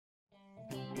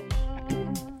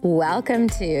Welcome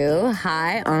to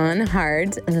High on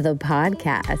Heart, the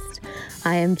podcast.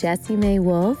 I am Jessie May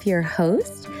Wolf, your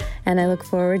host, and I look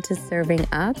forward to serving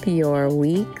up your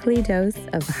weekly dose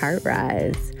of Heart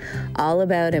Rise, all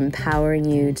about empowering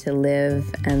you to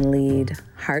live and lead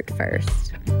heart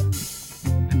first.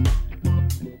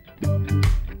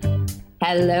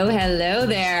 Hello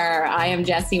there. I am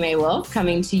Jessie May Wolf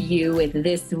coming to you with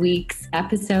this week's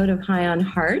episode of High on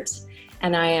Heart.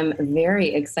 And I am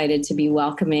very excited to be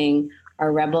welcoming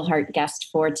our Rebel Heart guest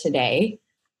for today.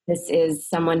 This is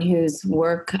someone whose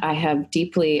work I have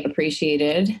deeply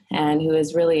appreciated and who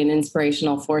is really an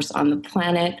inspirational force on the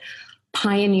planet,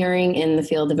 pioneering in the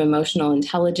field of emotional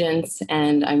intelligence.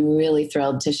 And I'm really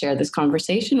thrilled to share this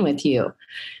conversation with you.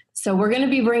 So we're going to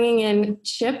be bringing in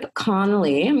Chip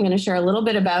Connolly. I'm going to share a little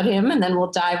bit about him and then we'll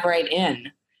dive right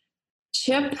in.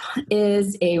 Chip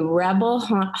is a rebel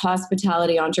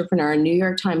hospitality entrepreneur, New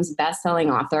York Times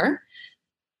bestselling author,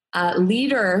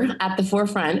 leader at the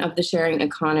forefront of the sharing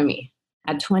economy.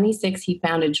 At 26, he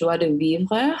founded Joie de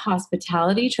Vivre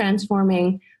Hospitality,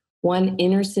 transforming one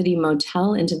inner city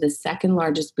motel into the second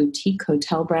largest boutique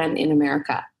hotel brand in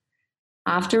America.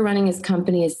 After running his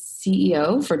company as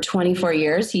CEO for 24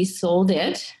 years, he sold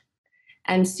it.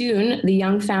 And soon, the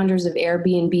young founders of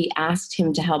Airbnb asked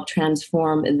him to help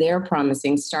transform their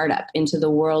promising startup into the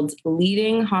world's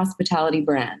leading hospitality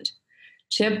brand.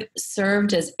 Chip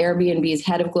served as Airbnb's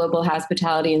head of global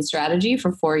hospitality and strategy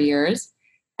for 4 years,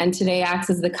 and today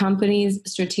acts as the company's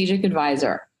strategic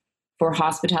advisor for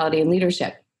hospitality and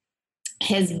leadership.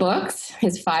 His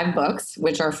 5 books,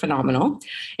 which are phenomenal,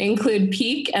 include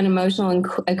Peak and Emotional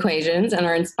Equations and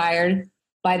are inspired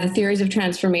by the theories of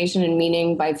transformation and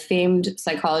meaning by famed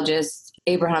psychologists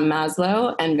Abraham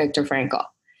Maslow and Viktor Frankl.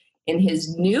 In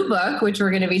his new book, which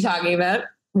we're going to be talking about,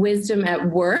 Wisdom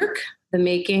at Work, The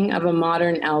Making of a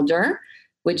Modern Elder,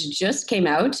 which just came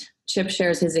out, Chip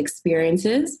shares his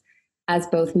experiences as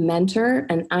both mentor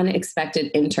and unexpected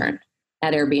intern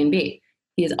at Airbnb.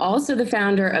 He is also the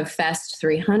founder of Fest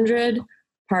 300,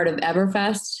 part of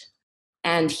Everfest,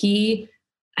 and he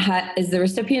is the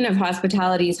recipient of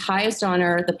hospitality's highest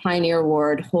honor, the Pioneer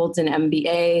Award, holds an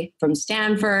MBA from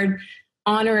Stanford,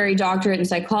 honorary doctorate in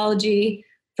psychology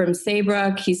from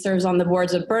Saybrook. He serves on the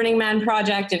boards of Burning Man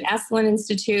Project and Esalen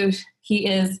Institute. He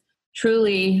is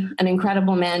truly an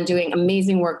incredible man doing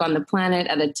amazing work on the planet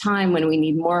at a time when we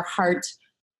need more heart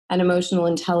and emotional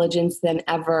intelligence than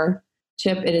ever.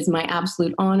 Chip, it is my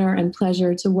absolute honor and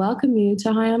pleasure to welcome you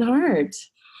to High on Heart.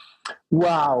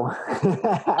 Wow.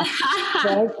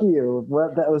 Thank you.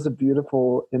 Well, that was a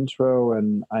beautiful intro,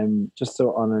 and I'm just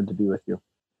so honored to be with you.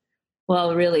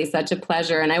 Well, really, such a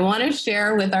pleasure. And I want to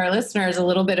share with our listeners a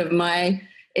little bit of my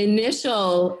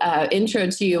initial intro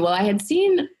to you. Well, I had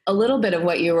seen a little bit of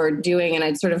what you were doing, and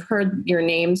I'd sort of heard your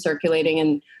name circulating.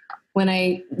 And when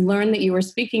I learned that you were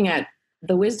speaking at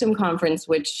the Wisdom Conference,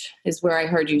 which is where I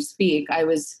heard you speak, I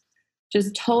was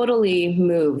just totally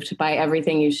moved by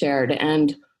everything you shared.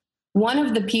 And one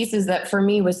of the pieces that for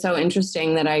me was so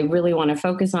interesting that I really want to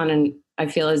focus on, and I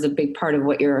feel is a big part of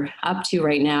what you're up to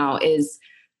right now, is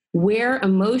where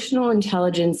emotional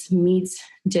intelligence meets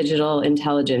digital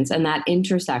intelligence and that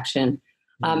intersection.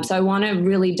 So I want to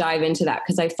really dive into that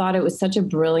because I thought it was such a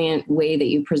brilliant way that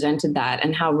you presented that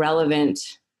and how relevant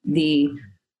the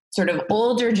sort of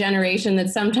older generation that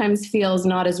sometimes feels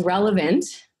not as relevant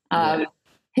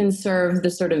can serve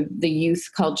the sort of the youth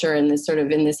culture and this sort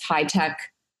of in this high-tech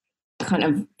kind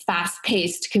of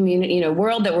fast-paced community,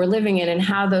 world that we're living in, and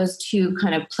how those two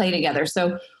kind of play together.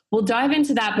 So we'll dive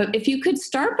into that. But if you could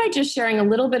start by just sharing a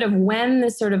little bit of when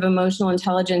this sort of emotional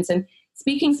intelligence and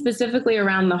speaking specifically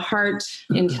around the heart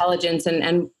intelligence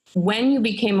and when you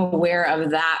became aware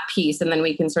of that piece, and then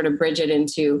we can sort of bridge it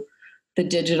into the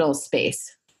digital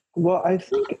space. Well, I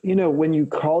think, when you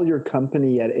call your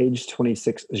company at age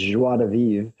 26, Joie de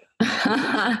Vivre,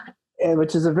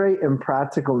 which is a very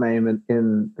impractical name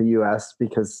in the US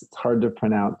because it's hard to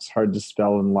pronounce, hard to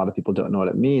spell, and a lot of people don't know what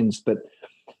it means. But,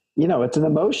 it's an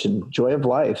emotion, joy of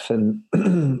life. And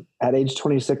at age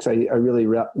 26, I really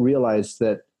realized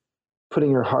that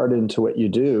putting your heart into what you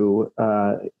do,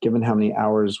 given how many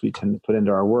hours we tend to put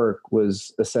into our work,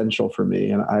 was essential for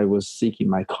me. And I was seeking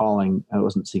my calling. I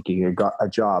wasn't seeking a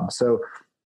job. So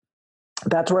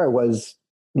that's where I was,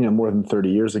 more than 30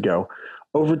 years ago.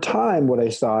 Over time, what I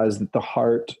saw is that the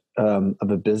heart of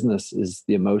a business is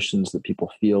the emotions that people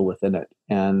feel within it.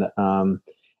 And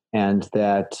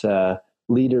that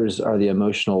leaders are the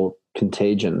emotional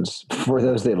contagions for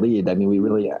those they lead. I mean, we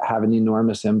really have an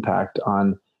enormous impact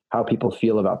on how people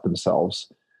feel about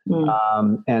themselves.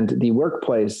 And the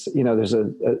workplace, there's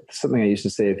something I used to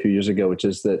say a few years ago, which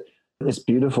is that it's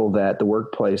beautiful that the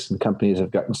workplace and companies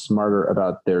have gotten smarter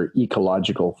about their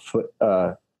ecological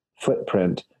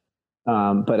footprint.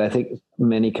 But I think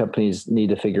many companies need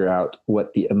to figure out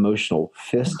what the emotional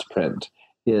fist print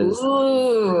is.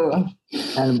 Ooh.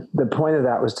 And the point of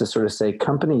that was to sort of say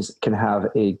companies can have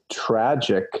a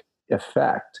tragic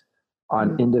effect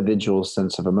on individuals'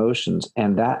 sense of emotions,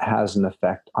 and that has an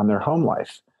effect on their home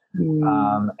life.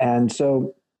 And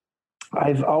so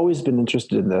I've always been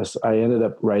interested in this. I ended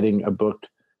up writing a book,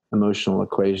 Emotional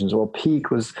Equations. Well,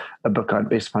 Peak was a book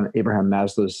based upon Abraham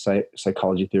Maslow's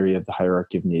psychology theory of the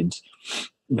hierarchy of needs,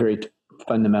 very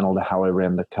fundamental to how I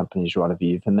ran the company Joie de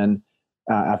Vivre. And then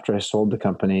after I sold the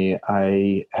company,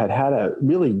 I had a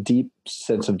really deep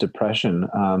sense of depression,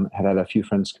 had a few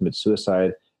friends commit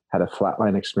suicide, had a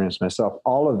flatline experience myself.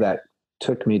 All of that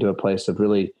took me to a place of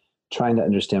really trying to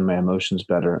understand my emotions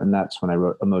better. And that's when I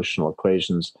wrote Emotional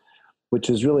Equations, which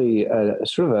is really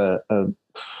it's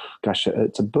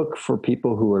a book for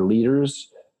people who are leaders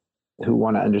who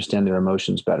want to understand their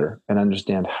emotions better and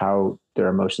understand how their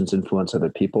emotions influence other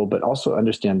people, but also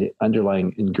understand the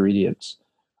underlying ingredients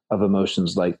of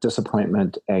emotions like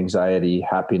disappointment, anxiety,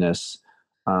 happiness,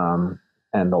 and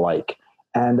the like.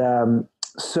 And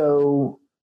so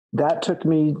that took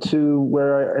me to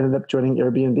where I ended up joining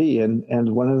Airbnb.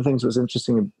 And one of the things that was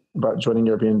interesting about joining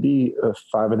Airbnb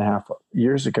 5.5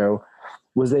 years ago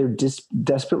was they just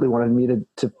desperately wanted me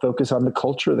to focus on the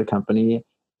culture of the company,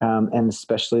 and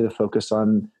especially to focus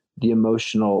on the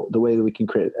way that we can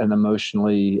create an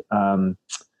emotionally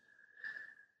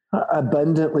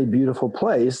abundantly beautiful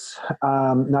place,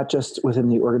 not just within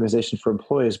the organization for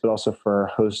employees, but also for our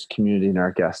host community and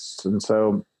our guests. And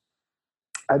so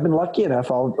I've been lucky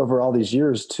enough over all these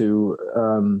years to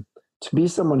be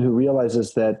someone who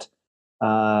realizes that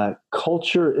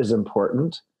culture is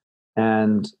important.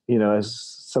 And, as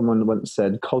someone once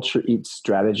said, culture eats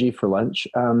strategy for lunch.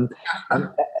 And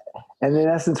in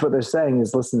essence, what they're saying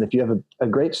is, listen, if you have a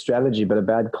great strategy but a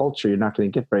bad culture, you're not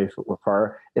going to get very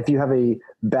far. If you have a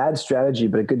bad strategy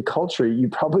but a good culture, you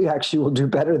probably actually will do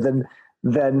better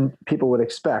than people would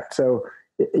expect. So,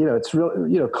 it's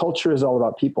real. Culture is all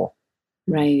about people.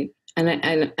 Right. And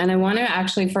I want to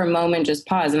actually for a moment just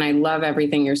pause. And I love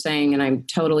everything you're saying, and I'm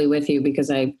totally with you because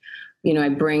I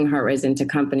bring HeartRise into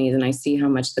companies and I see how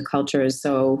much the culture is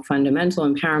so fundamental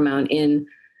and paramount in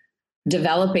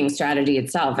developing strategy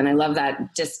itself. And I love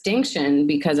that distinction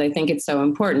because I think it's so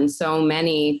important. So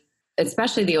many,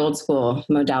 especially the old school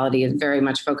modality, is very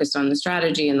much focused on the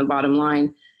strategy and the bottom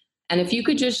line. And if you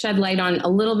could just shed light on a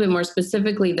little bit more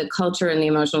specifically the culture and the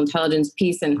emotional intelligence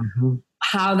piece and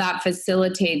how that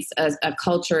facilitates a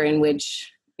culture in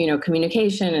which,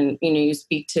 communication and, you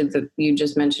speak to you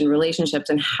just mentioned relationships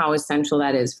and how essential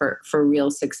that is for real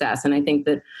success. And I think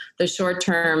that the short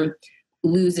term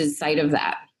loses sight of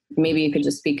that. Maybe you could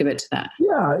just speak a bit to that.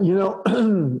 Yeah.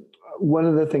 One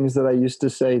of the things that I used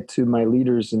to say to my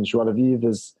leaders in Joie de Vivre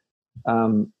is,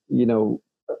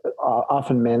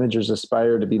 often managers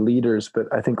aspire to be leaders, but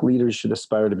I think leaders should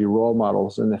aspire to be role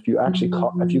models. And if you actually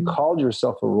if you called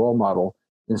yourself a role model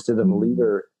instead of a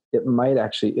leader, it might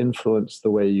actually influence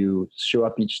the way you show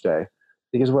up each day.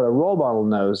 Because what a role model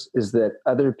knows is that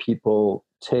other people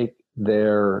take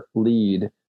their lead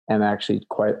and actually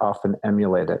quite often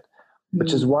emulate it,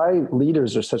 which is why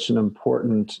leaders are such an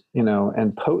important,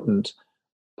 and potent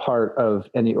part of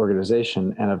any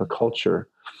organization and of a culture.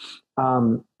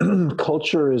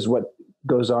 Culture is what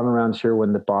goes on around here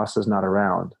when the boss is not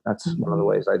around. That's one of the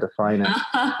ways I define it.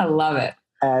 I love it.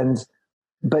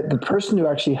 But the person who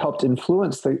actually helped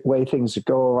influence the way things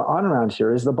go on around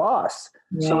here is the boss.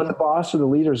 Yeah. So when the boss or the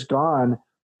leader's gone,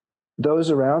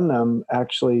 those around them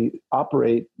actually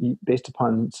operate based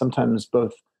upon sometimes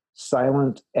both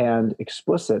silent and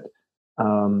explicit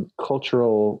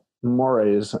cultural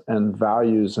mores and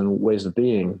values and ways of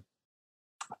being.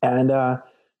 And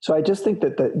so I just think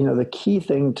that the key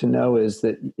thing to know is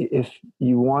that if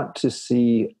you want to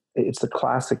see, it's the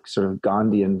classic sort of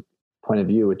Gandhian point of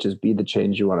view, which is be the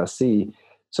change you want to see.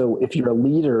 So if you're a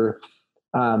leader,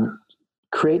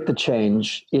 create the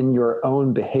change in your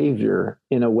own behavior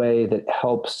in a way that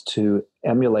helps to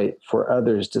emulate for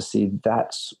others to see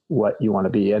that's what you want to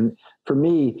be. And for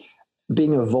me,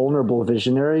 being a vulnerable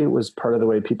visionary was part of the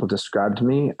way people described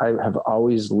me. I have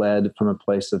always led from a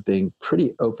place of being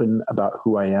pretty open about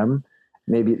who I am.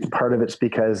 Maybe part of it's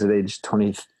because at age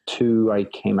 22, I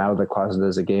came out of the closet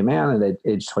as a gay man. And at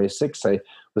age 26, I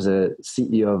was a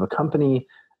CEO of a company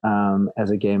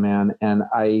as a gay man. And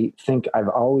I think I've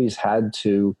always had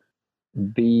to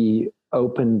be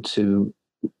open to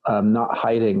not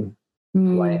hiding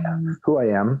who I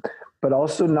am, but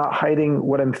also not hiding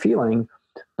what I'm feeling.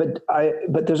 But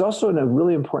there's also a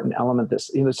really important element.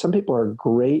 Some people are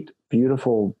great,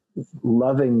 beautiful,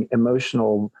 loving,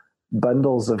 emotional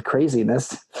bundles of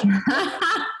craziness.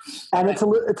 And it's a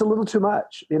little too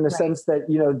much in the sense that,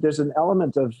 there's an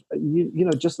element of,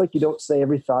 just like you don't say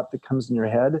every thought that comes in your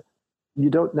head, you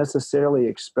don't necessarily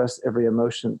express every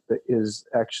emotion that is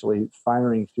actually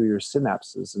firing through your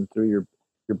synapses and through your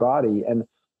body.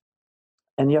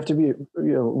 And you have to be,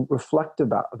 reflect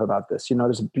about this.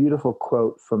 There's a beautiful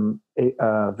quote from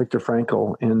Viktor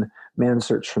Frankl in Man's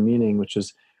Search for Meaning, which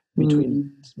is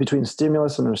between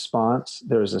stimulus and response,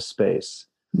 there is a space.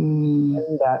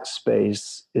 In that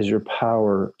space is your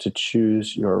power to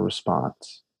choose your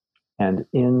response. And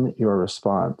in your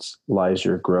response lies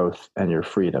your growth and your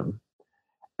freedom.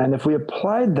 And if we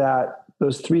applied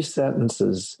those 3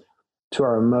 sentences to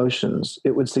our emotions,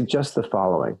 it would suggest the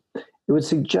following. It would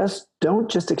suggest, don't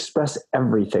just express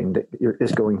everything that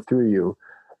is going through you.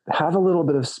 Have a little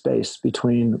bit of space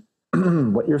between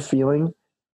what you're feeling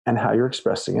and how you're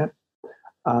expressing it.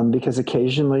 Because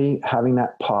occasionally having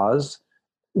that pause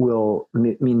will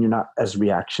mean you're not as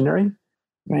reactionary.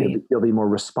 Right. You'll be more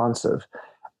responsive.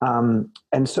 And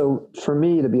so for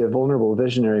me, to be a vulnerable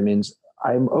visionary means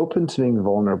I'm open to being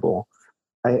vulnerable.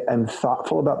 I'm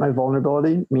thoughtful about my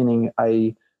vulnerability, meaning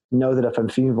I know that if I'm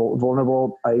feeling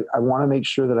vulnerable, I want to make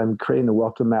sure that I'm creating the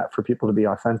welcome mat for people to be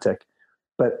authentic.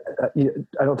 But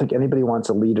I don't think anybody wants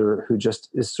a leader who just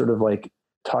is sort of like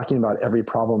talking about every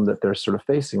problem that they're sort of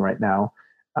facing right now.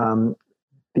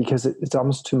 Because it's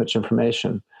almost too much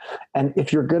information. And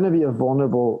if you're going to be a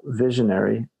vulnerable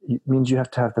visionary, it means you have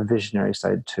to have the visionary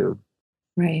side too.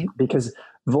 Right. Because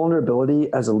vulnerability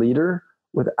as a leader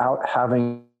without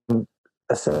having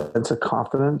a sense of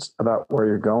confidence about where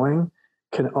you're going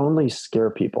can only scare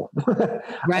people. Right.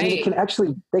 I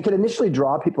mean, they can initially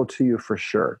draw people to you for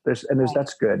sure. That's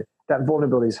good. That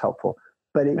vulnerability is helpful.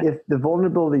 But if the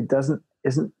vulnerability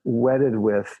isn't wedded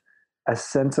with a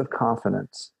sense of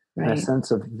confidence, and a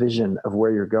sense of vision of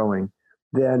where you're going,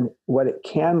 then what it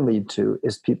can lead to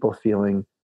is people feeling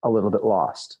a little bit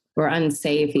lost. Or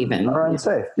unsafe even. Or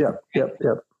unsafe, yep.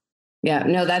 Yeah,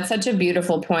 no, that's such a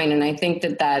beautiful point. And I think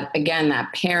that again,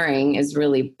 that pairing is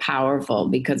really powerful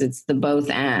because it's the both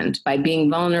and. By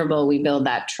being vulnerable, we build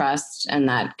that trust and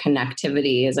that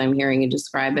connectivity, as I'm hearing you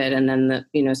describe it. And then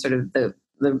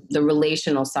the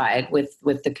relational side with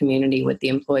the community, with the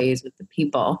employees, with the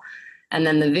people. And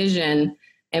then the vision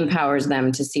empowers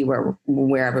them to see where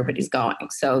everybody's going.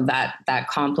 So that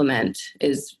complement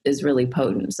is really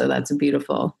potent. So that's a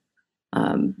beautiful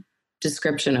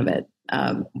description of it.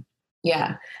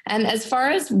 Yeah. And as far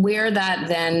as where that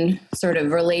then sort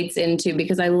of relates into,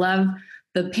 because I love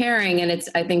the pairing, and it's,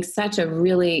 I think, such a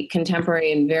really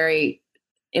contemporary and very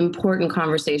important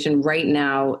conversation right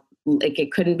now. Like,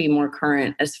 it couldn't be more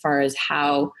current as far as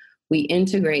how we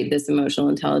integrate this emotional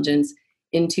intelligence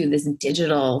into this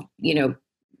digital,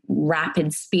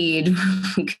 rapid speed,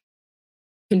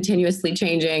 continuously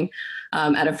changing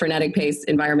at a frenetic pace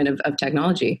environment of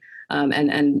technology,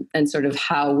 and sort of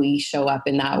how we show up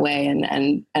in that way.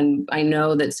 And I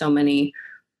know that so many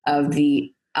of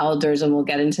the elders, and we'll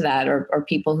get into that, or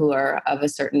people who are of a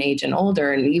certain age and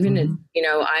older, and even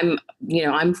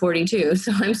I'm 42,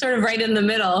 so I'm sort of right in the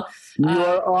middle. You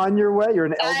are on your way. You're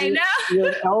an elder. I know. You're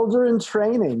an elder in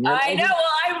training. I know.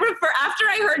 Well, after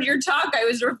I heard your talk, I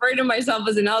was referring to myself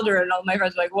as an elder, and all my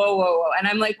friends were like, whoa. And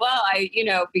I'm like, well,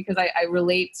 because I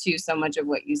relate to so much of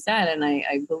what you said. And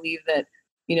I believe that,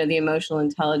 the emotional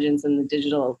intelligence and the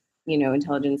digital,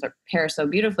 intelligence pair so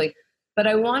beautifully. But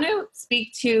I want to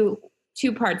speak to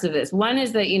two parts of this. One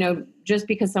is that, just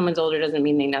because someone's older doesn't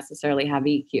mean they necessarily have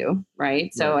EQ,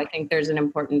 right? So I think there's an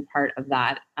important part of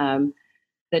that,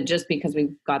 that just because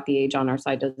we've got the age on our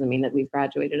side doesn't mean that we've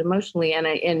graduated emotionally. And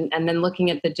then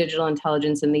looking at the digital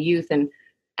intelligence in the youth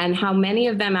and how many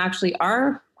of them actually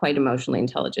are quite emotionally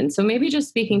intelligent. So maybe just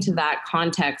speaking to that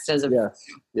context as a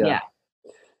yeah.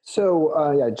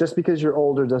 So just because you're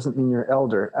older doesn't mean you're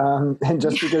elder, and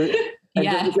just because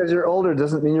just because you're older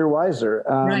doesn't mean you're wiser.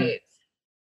 Right.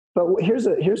 But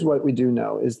here's what we do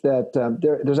know is that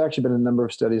there's actually been a number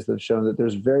of studies that have shown that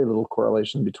there's very little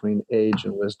correlation between age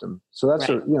and wisdom. So that's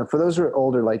for those who are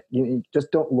older, like you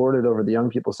just don't lord it over the young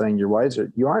people saying you're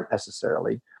wiser. You aren't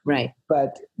necessarily. Right.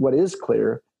 But what is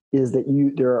clear is that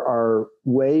there are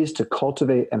ways to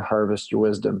cultivate and harvest your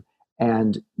wisdom.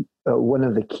 And one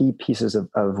of the key pieces of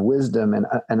wisdom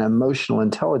and emotional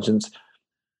intelligence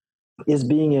is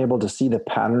being able to see the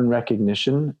pattern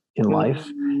recognition in life.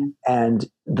 And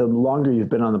the longer you've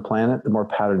been on the planet, the more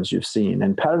patterns you've seen.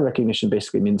 And pattern recognition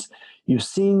basically means you've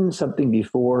seen something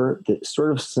before that's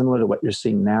sort of similar to what you're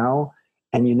seeing now,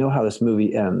 and you know how this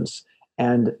movie ends.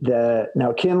 And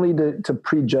now it can lead to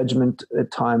prejudgment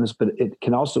at times, but it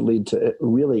can also lead to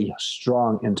really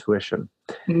strong intuition.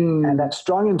 And that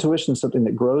strong intuition is something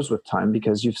that grows with time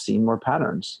because you've seen more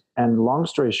patterns. And long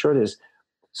story short is,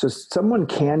 so someone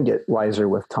can get wiser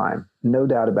with time, no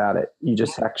doubt about it. You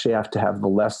just actually have to have the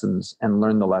lessons and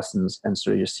learn the lessons, and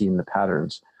so you're seeing the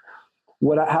patterns.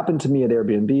 What happened to me at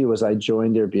Airbnb was I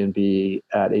joined Airbnb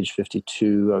at age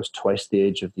 52. I was twice the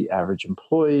age of the average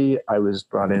employee. I was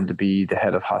brought in to be the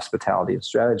head of hospitality and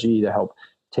strategy to help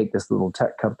take this little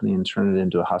tech company and turn it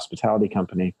into a hospitality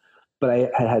company. But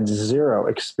I had zero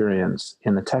experience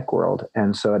in the tech world.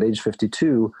 And so at age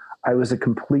 52, I was a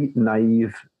complete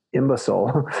naive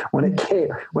imbecile when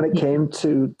it came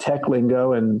to tech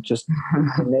lingo and just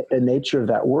the nature of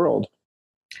that world.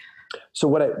 So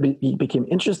what became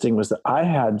interesting was that I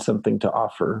had something to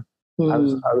offer. I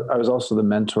was also the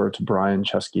mentor to Brian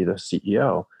Chesky, the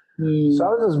CEO. So I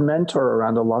was his mentor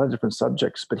around a lot of different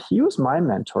subjects, but he was my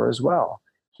mentor as well.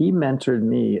 He mentored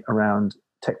me around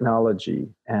technology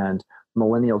and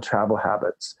millennial travel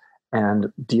habits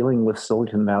and dealing with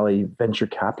Silicon Valley venture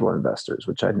capital investors,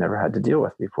 which I'd never had to deal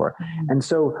with before. And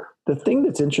so the thing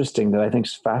that's interesting that I think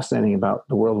is fascinating about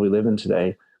the world we live in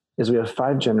today is we have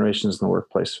 5 generations in the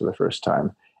workplace for the first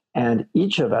time. And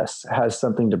each of us has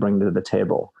something to bring to the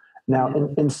table. Now,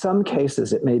 in some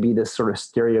cases, it may be this sort of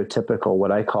stereotypical,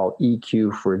 what I call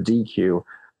EQ for DQ.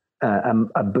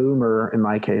 A boomer, in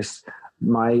my case,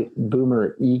 my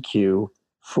boomer EQ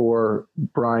for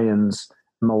Brian's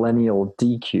millennial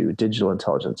DQ, digital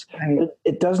intelligence. Right.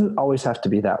 It doesn't always have to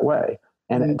be that way.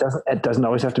 And it doesn't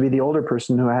always have to be the older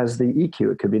person who has the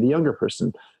EQ. It could be the younger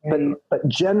person. Right. But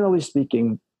generally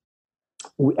speaking,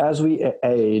 as we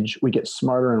age, we get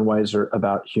smarter and wiser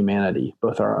about humanity,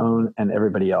 both our own and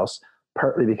everybody else,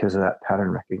 partly because of that pattern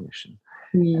recognition.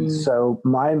 And so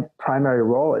my primary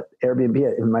role at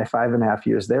Airbnb in my 5.5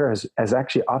 years there has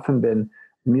actually often been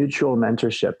mutual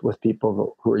mentorship with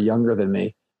people who are younger than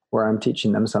me, where I'm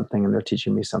teaching them something and they're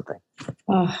teaching me something.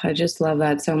 Oh, I just love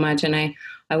that so much. And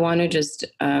I want to just,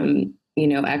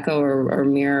 echo or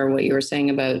mirror what you were saying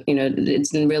about,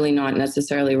 it's really not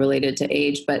necessarily related to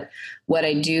age, but what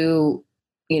I do,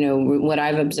 what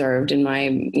I've observed in my,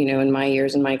 in my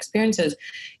years and my experiences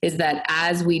is that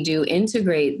as we do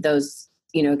integrate those,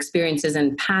 experiences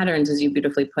and patterns, as you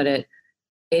beautifully put it,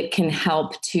 it can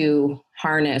help to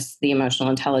harness the emotional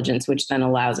intelligence, which then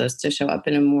allows us to show up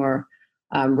in a more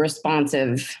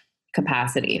responsive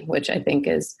capacity, which I think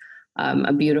is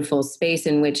a beautiful space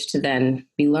in which to then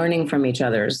be learning from each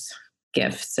other's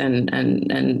gifts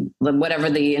and whatever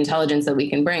the intelligence that we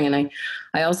can bring. And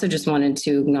I also just wanted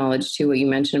to acknowledge too what you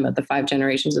mentioned about the 5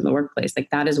 generations in the workplace. Like,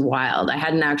 that is wild. I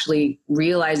hadn't actually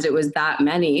realized it was that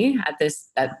many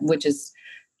which is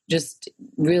just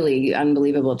really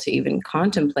unbelievable to even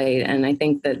contemplate. And I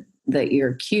think that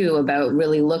your cue about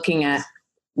really looking at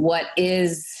what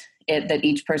is it that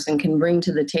each person can bring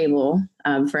to the table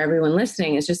for everyone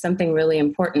listening is just something really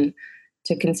important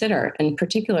to consider, in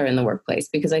particular in the workplace,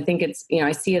 because I think it's,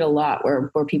 I see it a lot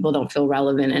where people don't feel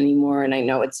relevant anymore. And I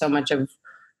know it's so much of,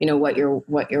 what your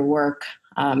work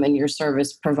and your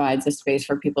service provides a space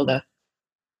for people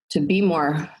to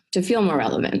feel more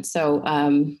relevant. So,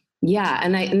 and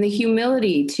the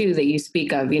humility too, that you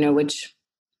speak of, which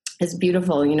is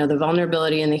beautiful, the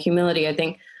vulnerability and the humility. I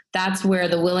think that's where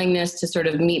the willingness to sort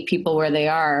of meet people where they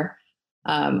are,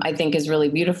 I think is really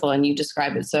beautiful. And you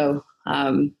describe it. So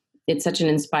it's such an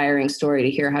inspiring story to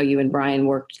hear how you and Brian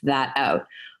worked that out.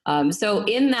 So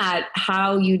in that,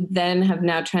 how you then have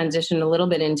now transitioned a little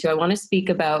bit into, I want to speak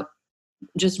about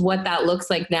just what that looks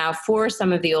like now for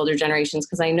some of the older generations,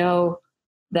 because I know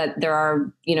that there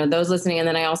are, those listening. And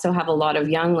then I also have a lot of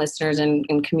young listeners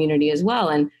in community as well.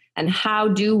 And how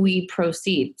do we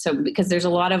proceed? So, because there's a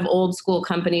lot of old school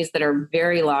companies that are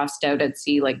very lost out at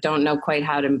sea, like don't know quite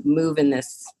how to move in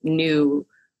this new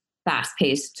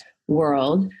fast-paced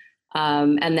world.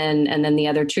 And then the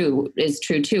other is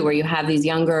true too, where you have these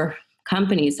younger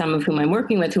companies, some of whom I'm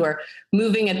working with, who are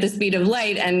moving at the speed of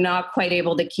light and not quite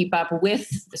able to keep up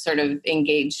with the sort of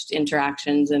engaged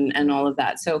interactions and all of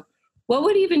that. So what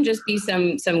would even just be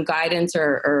some guidance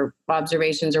or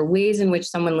observations or ways in which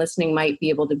someone listening might be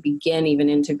able to begin even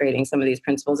integrating some of these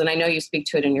principles? And I know you speak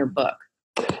to it in your book.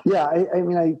 Yeah,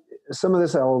 some of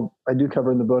this I do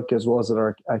cover in the book as well as at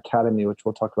our academy, which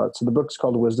we'll talk about. So the book's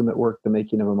called Wisdom at Work, The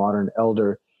Making of a Modern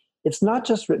Elder. It's not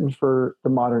just written for the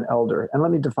modern elder. And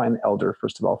let me define elder,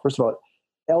 first of all. First of all,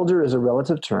 elder is a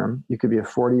relative term. You could be a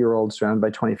 40-year-old surrounded by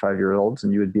 25-year-olds,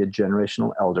 and you would be a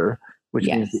generational elder, which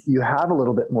means that you have a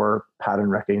little bit more pattern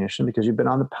recognition because you've been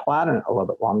on the planet a little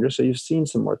bit longer, so you've seen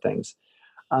some more things.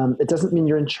 It doesn't mean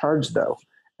you're in charge, though.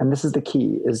 and this is the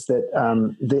key, is that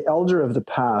the elder of the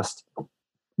past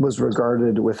was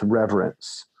regarded with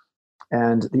reverence.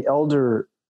 And the elder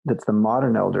that's the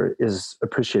modern elder is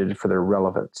appreciated for their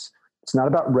relevance. It's not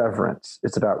about reverence,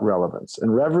 it's about relevance.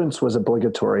 And reverence was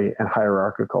obligatory and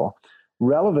hierarchical.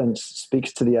 Relevance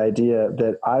speaks to the idea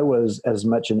that I was as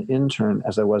much an intern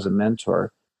as I was a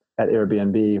mentor at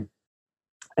Airbnb.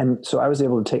 And so I was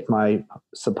able to take my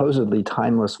supposedly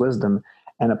timeless wisdom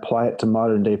and apply it to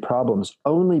modern day problems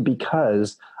only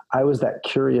because I was that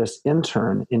curious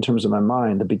intern in terms of my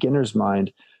mind, the beginner's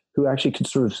mind, who actually could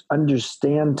sort of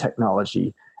understand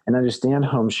technology and understand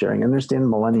home sharing, understand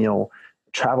millennial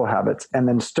travel habits, and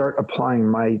then start applying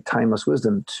my timeless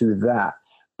wisdom to that.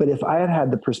 But if I had had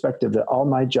the perspective that all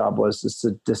my job was is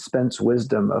to dispense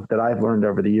wisdom of that I've learned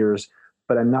over the years,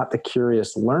 but I'm not the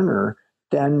curious learner,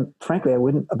 then frankly, I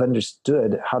wouldn't have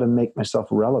understood how to make myself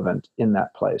relevant in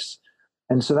that place.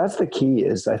 And so that's the key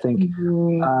is I think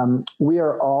we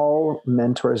are all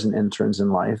mentors and interns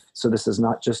in life. So this is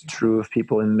not just true of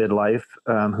people in midlife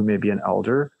who may be an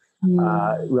elder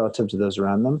relative to those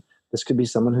around them. This could be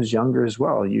someone who's younger as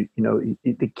well.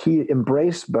 The key,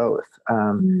 embrace both.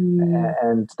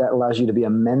 And that allows you to be a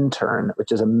mentern,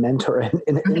 which is a mentor and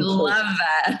I love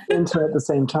that. intern at the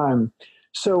same time.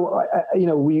 So,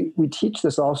 we teach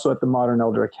this also at the Modern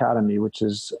Elder Academy, which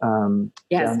is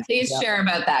please share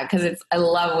about that because I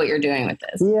love what you're doing with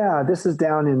this. Yeah, this is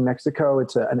down in Mexico.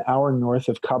 It's an hour north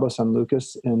of Cabo San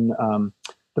Lucas in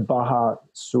the Baja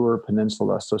Sur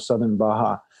Peninsula, so southern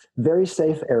Baja. Very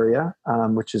safe area,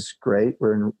 which is great.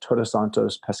 We're in Todos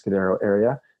Santos Pescadero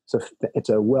area. So it's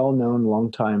a well-known,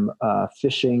 long-time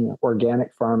fishing,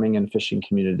 organic farming, and fishing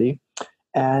community.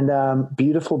 And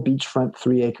beautiful beachfront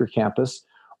 3-acre campus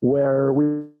where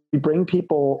we bring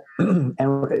people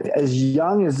and as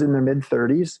young as in their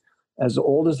mid-30s, as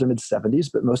old as their mid-70s,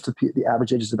 but most of the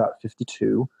average age is about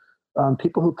 52.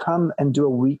 People who come and do a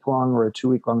week-long or a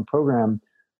 2-week-long program,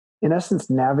 in essence,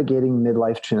 navigating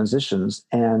midlife transitions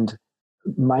and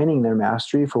mining their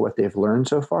mastery for what they've learned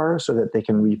so far so that they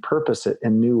can repurpose it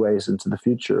in new ways into the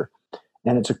future.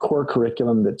 And it's a core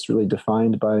curriculum that's really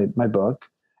defined by my book.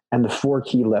 And the 4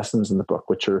 key lessons in the book,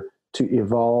 which are to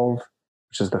evolve,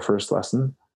 which is the first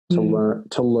lesson, to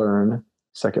learn,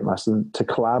 second lesson, to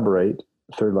collaborate,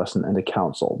 third lesson, and to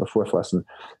counsel, the 4th lesson.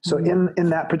 So in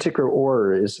that particular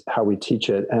order is how we teach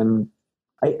it. And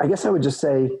I guess I would just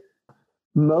say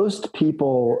most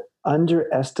people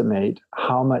underestimate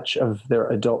how much of their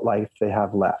adult life they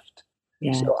have left.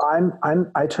 Yeah. So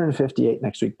I turn 58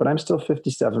 next week, but I'm still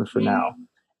 57 for now.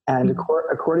 And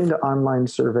according to online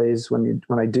surveys, when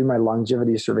I do my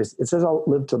longevity surveys, it says I'll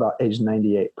live to about age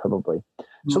 98 probably.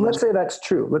 So let's say that's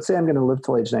true. Let's say I'm going to live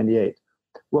till age 98.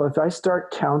 Well, if I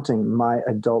start counting my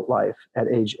adult life at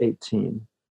age 18,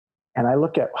 and I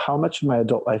look at how much of my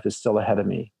adult life is still ahead of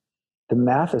me, the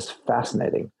math is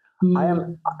fascinating. I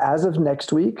am, as of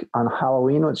next week on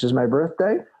Halloween, which is my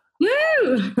birthday,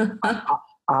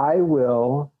 I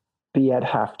will be at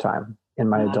halftime in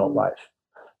my adult life.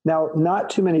 Now, not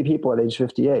too many people at age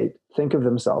 58 think of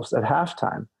themselves at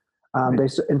halftime.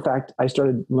 In fact, I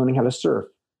started learning how to surf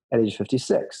at age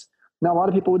 56. Now, a lot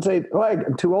of people would say, oh,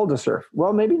 I'm too old to surf.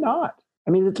 Well, maybe not.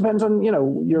 I mean, it depends on,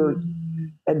 your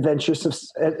adventuresome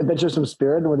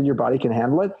spirit and whether your body can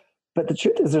handle it. But the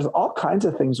truth is there's all kinds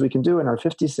of things we can do in our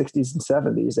 50s, 60s, and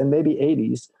 70s, and maybe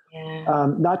 80s,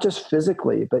 not just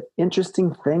physically, but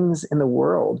interesting things in the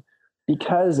world.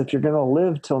 Because if you're going to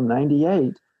live till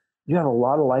 98, you have a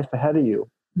lot of life ahead of you.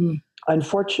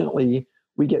 Unfortunately,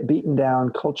 we get beaten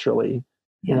down culturally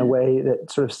in a way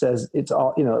that sort of says it's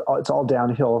all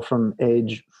downhill from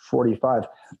age 45.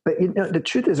 But the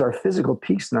truth is our physical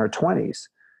peaks in our 20s.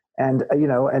 And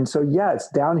so it's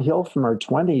downhill from our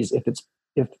 20s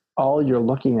if all you're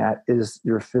looking at is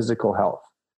your physical health.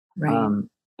 Right.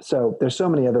 So there's so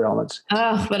many other elements.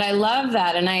 Oh, but I love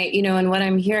that. And and what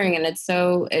I'm hearing, and it's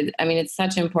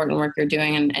such important work you're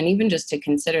doing. And even just to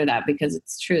consider that, because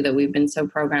it's true that we've been so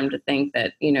programmed to think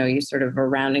that, you sort of are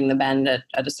rounding the bend at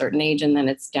a certain age and then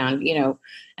it's down,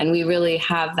 and we really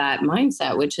have that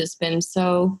mindset, which has been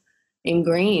so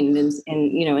ingrained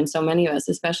in so many of us,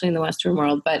 especially in the Western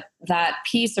world. But that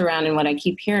piece around, and what I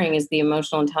keep hearing is the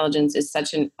emotional intelligence is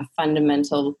such a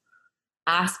fundamental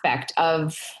aspect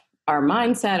of our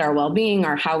mindset, our well-being,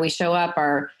 our how we show up,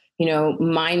 our,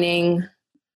 mining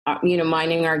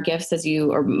our gifts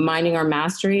or mining our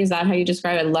mastery. Is that how you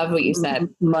describe it? I love what you said.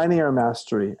 Mining our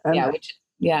mastery. And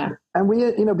Yeah. And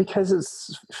we, because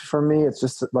it's, for me, it's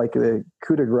just like the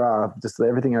coup de grace, just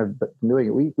everything I've been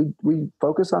doing. We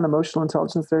focus on emotional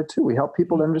intelligence there too. We help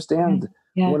people to understand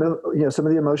one of, some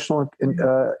of the emotional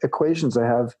equations I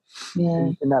have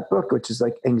in that book, which is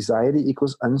like anxiety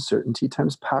equals uncertainty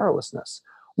times powerlessness.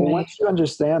 Well, once you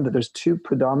understand that there's two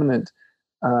predominant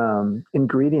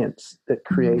ingredients that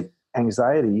create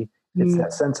anxiety, it's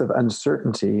that sense of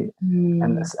uncertainty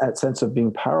and that sense of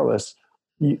being powerless.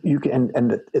 You can,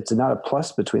 and it's not a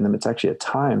plus between them. It's actually a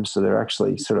time. So they're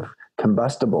actually sort of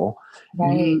combustible.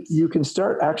 Right. You can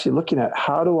start actually looking at,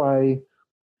 how do I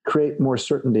create more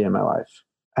certainty in my life?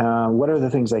 What are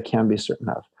the things I can be certain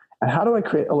of? And how do I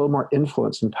create a little more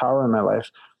influence and power in my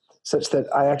life such that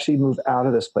I actually move out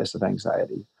of this place of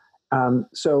anxiety? While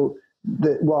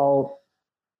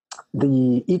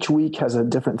each week has a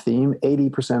different theme,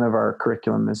 80% of our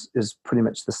curriculum is pretty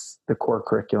much the core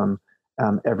curriculum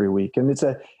every week. And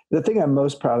the thing I'm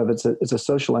most proud of, it's a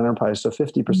social enterprise. So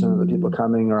 50% of the people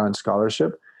coming are on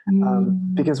scholarship.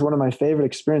 Because one of my favorite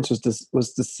experiences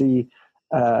was to see,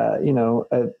 a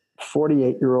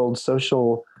 48-year-old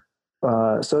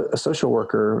a social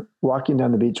worker walking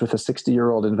down the beach with a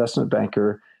 60-year-old investment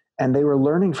banker, and they were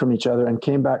learning from each other and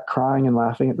came back crying and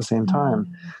laughing at the same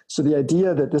time. So the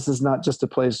idea that this is not just a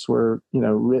place where,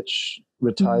 rich,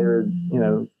 retired,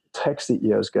 tech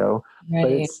CEOs go,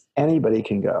 but it's anybody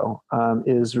can go,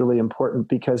 is really important,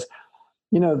 because,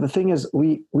 the thing is,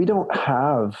 we don't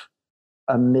have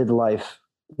a midlife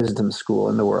wisdom school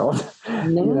in the world.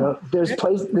 There's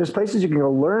places you can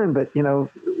go learn, but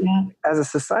as a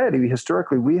society,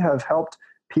 historically, we have helped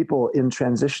people in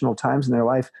transitional times in their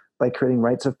life by creating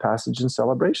rites of passage and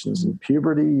celebrations, and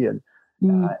puberty and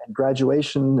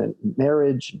graduation and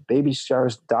marriage, and baby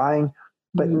showers, dying.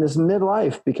 But in this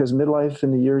midlife, because midlife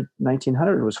in the year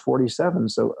 1900 was 47.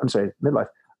 So I'm sorry,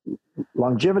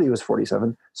 longevity was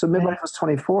 47. So midlife was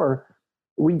 24.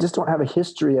 We just don't have a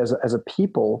history as a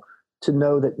people to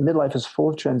know that midlife is full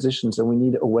of transitions, and we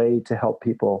need a way to help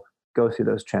people go through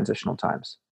those transitional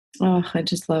times. Oh, I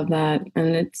just love that.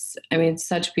 And it's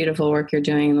such beautiful work you're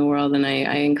doing in the world. And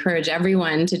I encourage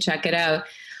everyone to check it out.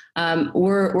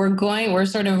 We're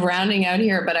sort of rounding out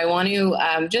here, but I want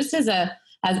to, just as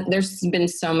there's been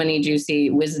so many juicy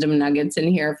wisdom nuggets in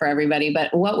here for everybody,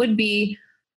 but what would be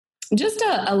just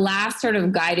a last sort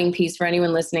of guiding piece for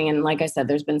anyone listening? And like I said,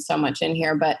 there's been so much in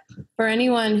here, but for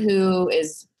anyone who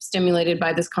is stimulated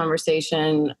by this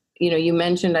conversation, you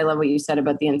mentioned, I love what you said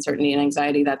about the uncertainty and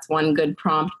anxiety. That's one good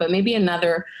prompt, but maybe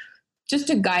another,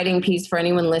 just a guiding piece for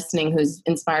anyone listening who's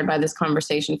inspired by this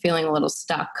conversation, feeling a little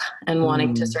stuck and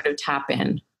wanting to sort of tap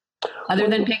in, other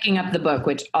than picking up the book,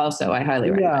 which also I highly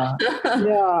recommend.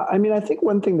 Yeah. I think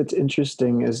one thing that's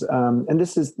interesting is, and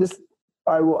this,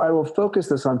 I will focus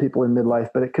this on people in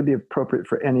midlife, but it could be appropriate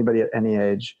for anybody at any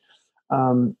age.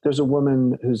 There's a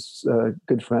woman who's a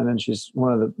good friend, and she's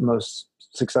one of the most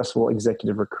successful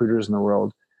executive recruiters in the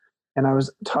world. And I was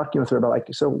talking with her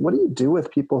about, so what do you do with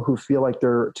people who feel like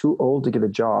they're too old to get a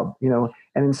job? And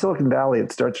in Silicon Valley,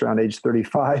 it starts around age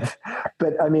 35.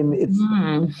 But it's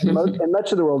in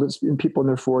much of the world, it's in people in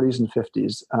their 40s and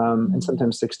 50s, and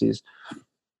sometimes 60s.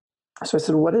 So I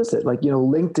said, what is it?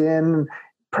 LinkedIn,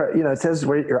 it says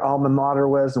where your alma mater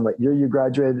was and what year you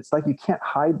graduated. It's like you can't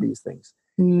hide these things.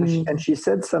 And she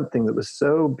said something that was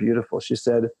so beautiful. She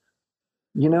said,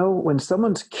 when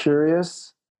someone's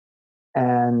curious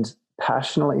and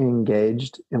passionately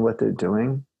engaged in what they're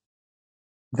doing,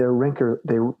 their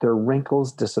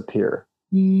wrinkles disappear.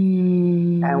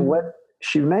 And what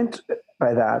she meant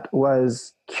by that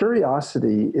was,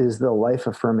 curiosity is the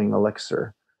life-affirming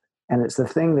elixir. And it's the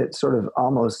thing that sort of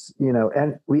almost,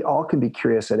 and we all can be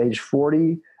curious at age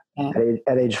 40,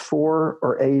 at age 4,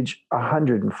 or age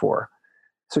 104.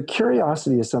 So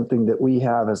curiosity is something that we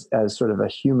have as sort of a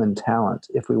human talent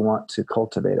if we want to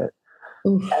cultivate it.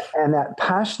 And that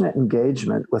passionate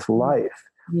engagement with life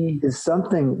is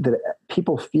something that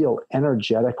people feel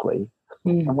energetically.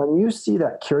 And when you see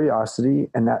that curiosity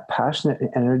and that passionate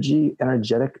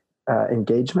energetic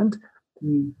engagement,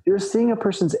 you're seeing a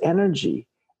person's energy,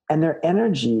 and their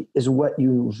energy is what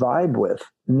you vibe with,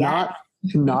 not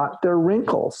their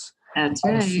wrinkles. That's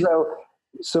right.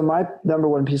 So my number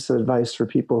one piece of advice for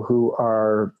people who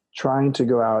are trying to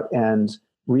go out and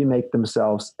remake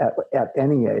themselves at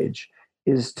any age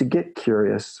is to get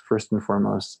curious first and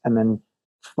foremost, and then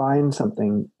find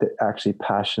something that actually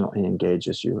passionately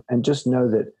engages you. And just know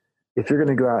that if you're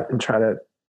going to go out and try to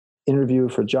interview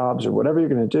for jobs or whatever you're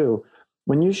going to do,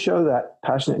 when you show that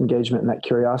passionate engagement and that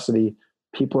curiosity,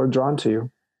 people are drawn to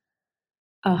you.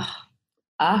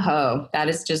 That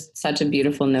is just such a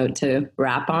beautiful note to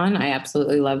wrap on. I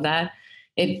absolutely love that.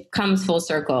 it comes full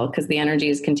circle because the energy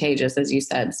is contagious, as you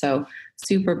said. So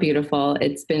super beautiful.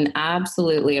 It's been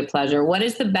absolutely a pleasure. What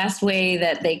is the best way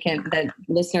that that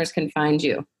listeners can find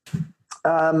you?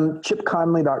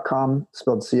 ChipConley.com,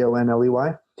 spelled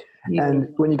CONLEY. And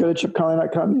when you go to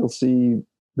ChipConley.com, you'll see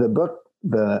the book,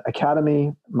 the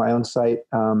Academy, my own site.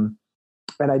 And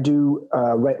I do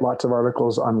write lots of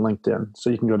articles on LinkedIn. So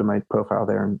you can go to my profile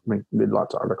there and read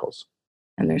lots of articles.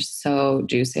 And they're so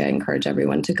juicy. I encourage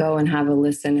everyone to go and have a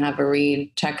listen, have a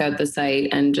read, check out the site,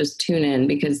 and just tune in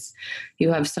because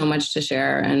you have so much to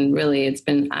share. And really, it's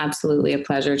been absolutely a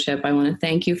pleasure, Chip. I want to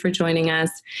thank you for joining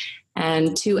us.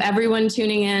 And to everyone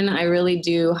tuning in, I really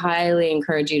do highly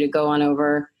encourage you to go on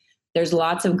over. There's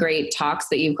lots of great talks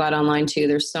that you've got online too.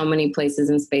 There's so many places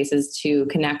and spaces to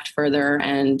connect further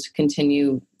and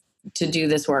continue to do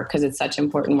this work because it's such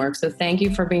important work. So thank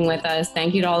you for being with us.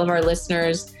 Thank you to all of our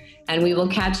listeners. And we will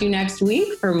catch you next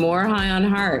week for more High on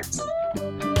Heart.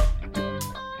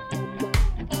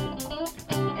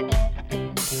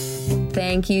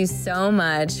 Thank you so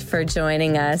much for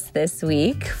joining us this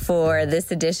week for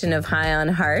this edition of High on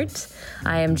Heart.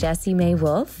 I am Jessie May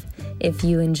Wolf. If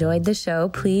you enjoyed the show,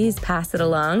 please pass it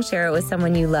along, share it with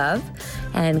someone you love,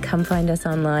 and come find us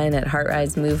online at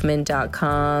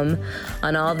heartrisemovement.com,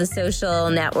 on all the social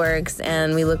networks,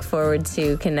 and we look forward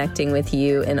to connecting with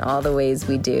you in all the ways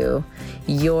we do.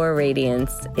 Your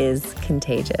radiance is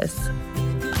contagious.